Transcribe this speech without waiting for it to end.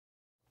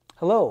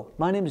Hello,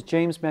 my name is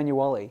James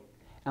Manuele.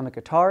 I'm a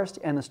guitarist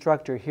and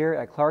instructor here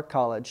at Clark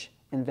College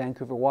in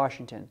Vancouver,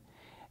 Washington,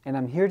 and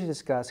I'm here to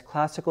discuss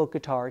classical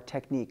guitar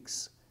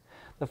techniques.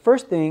 The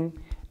first thing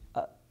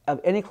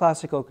of any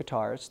classical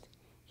guitarist,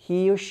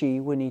 he or she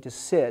would need to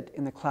sit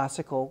in the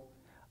classical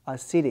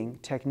seating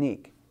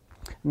technique.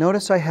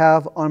 Notice I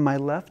have on my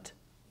left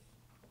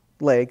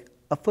leg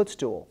a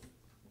footstool.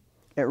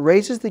 It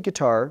raises the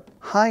guitar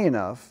high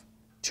enough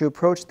to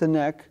approach the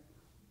neck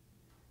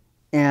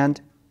and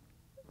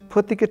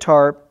put the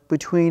guitar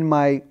between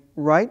my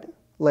right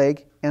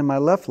leg and my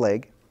left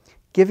leg,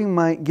 giving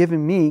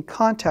me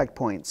contact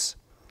points.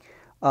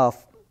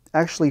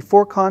 Actually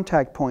 4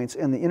 contact points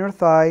in the inner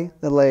thigh,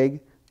 the leg,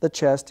 the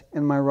chest,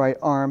 and my right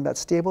arm that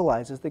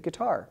stabilizes the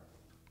guitar,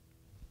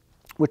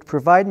 which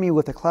provide me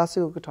with a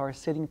classical guitar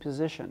sitting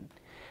position.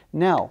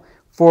 Now,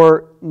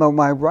 for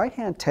my right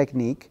hand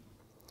technique,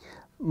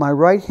 my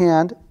right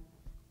hand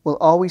will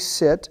always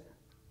sit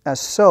as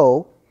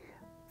so.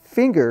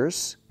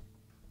 Fingers,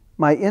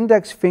 my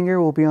index finger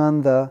will be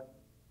on the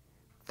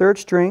 3rd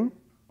string,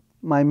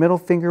 my middle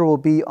finger will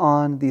be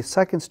on the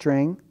 2nd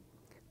string,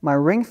 my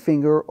ring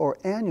finger or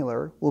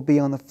annular will be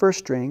on the 1st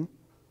string,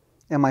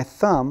 and my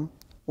thumb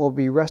will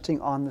be resting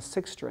on the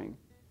 6th string.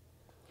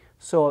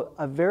 So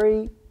a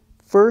very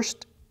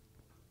first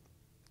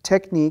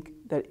technique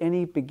that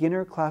any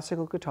beginner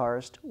classical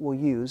guitarist will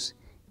use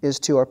is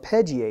to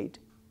arpeggiate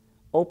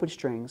open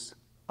strings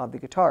of the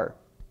guitar.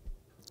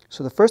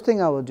 So the first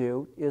thing I will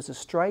do is to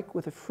strike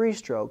with a free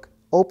stroke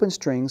open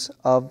strings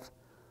of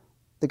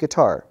the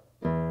guitar.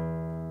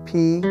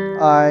 P,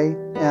 I,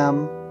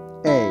 M,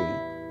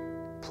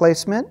 A.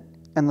 Placement,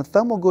 and the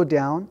thumb will go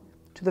down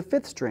to the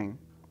 5th string.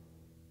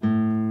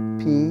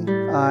 P,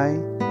 I,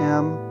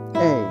 M,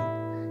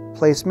 A.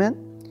 Placement,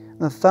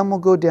 and the thumb will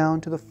go down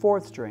to the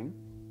 4th string.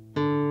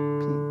 P,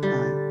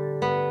 I.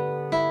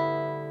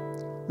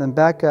 Then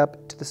back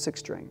up to the 6th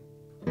string.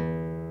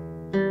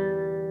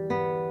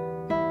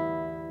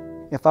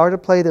 If I were to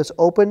play this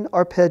open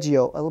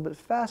arpeggio a little bit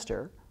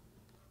faster,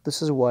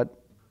 this is what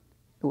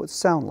it would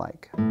sound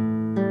like.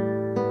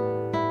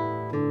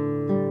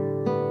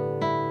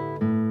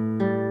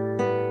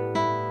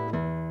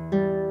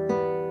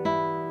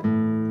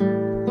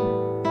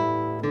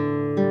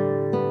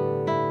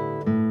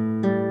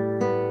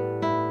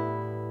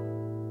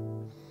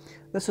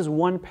 This is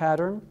one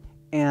pattern,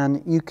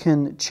 and you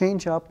can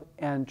change up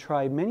and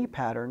try many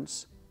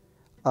patterns,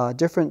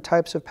 different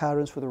types of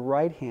patterns for the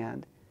right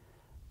hand,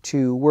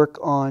 to work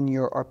on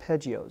your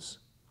arpeggios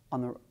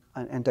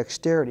and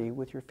dexterity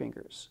with your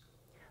fingers.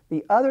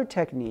 The other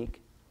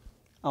technique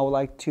I would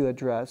like to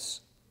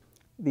address,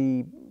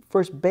 the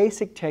first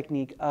basic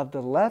technique of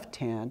the left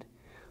hand,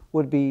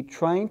 would be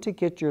trying to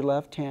get your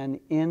left hand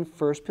in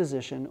first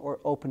position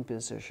or open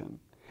position.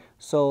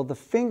 So the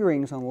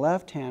fingerings on the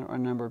left hand are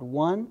numbered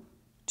 1,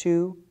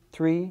 2,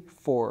 3,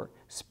 4,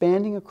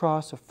 spanning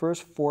across the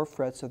first 4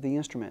 frets of the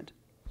instrument.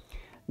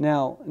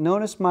 Now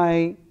notice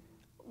my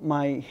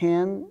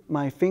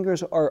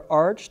fingers are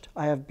arched.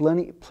 I have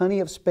plenty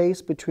of space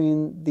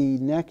between the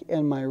neck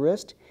and my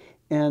wrist,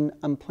 and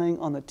I'm playing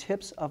on the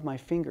tips of my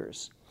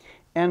fingers.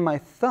 And my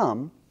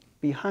thumb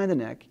behind the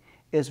neck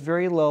is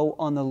very low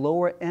on the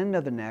lower end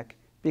of the neck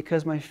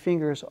because my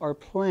fingers are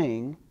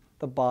playing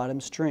the bottom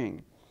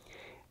string.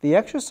 The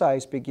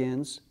exercise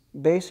begins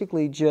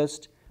basically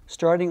just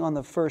starting on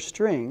the 1st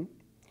string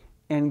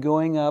and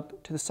going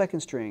up to the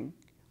 2nd string,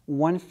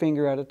 1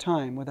 finger at a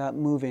time without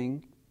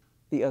moving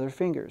the other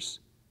fingers.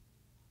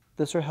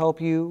 This will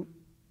help you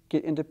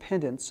get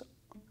independence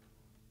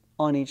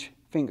on each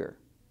finger.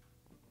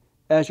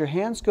 As your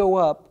hands go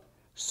up,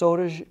 so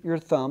does your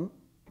thumb,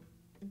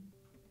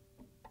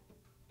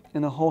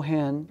 and the whole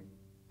hand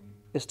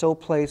is still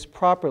placed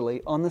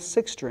properly on the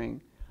 6th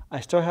string. I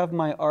still have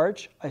my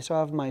arch, I still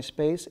have my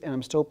space, and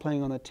I'm still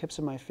playing on the tips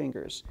of my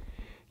fingers.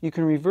 You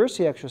can reverse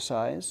the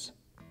exercise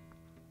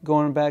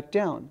going back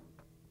down,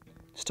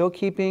 still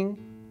keeping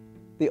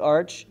the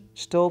arch,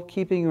 still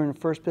keeping you in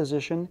first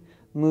position,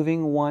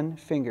 moving 1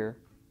 finger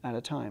at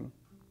a time.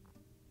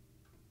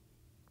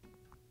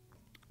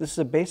 This is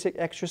a basic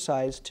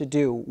exercise to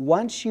do.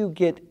 Once you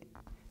get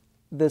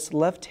this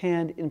left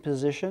hand in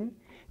position,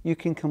 you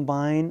can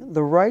combine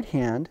the right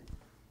hand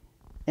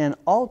and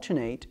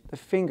alternate the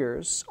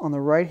fingers on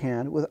the right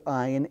hand with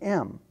I and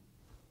M.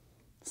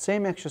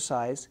 Same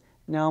exercise.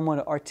 Now I'm going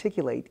to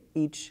articulate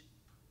each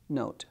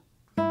note.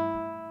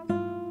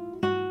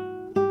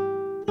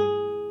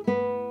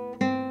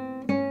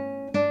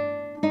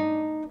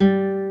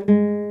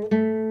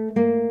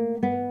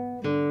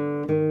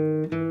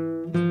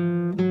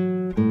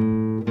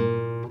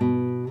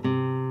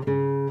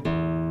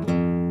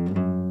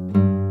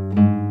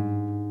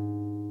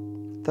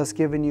 Thus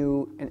giving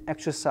you an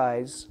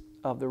exercise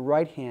of the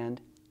right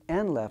hand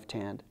and left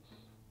hand,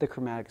 the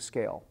chromatic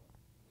scale.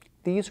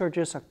 These are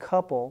just a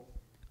couple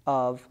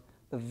of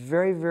the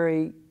very,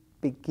 very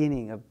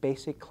beginning of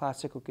basic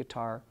classical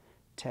guitar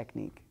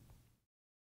technique.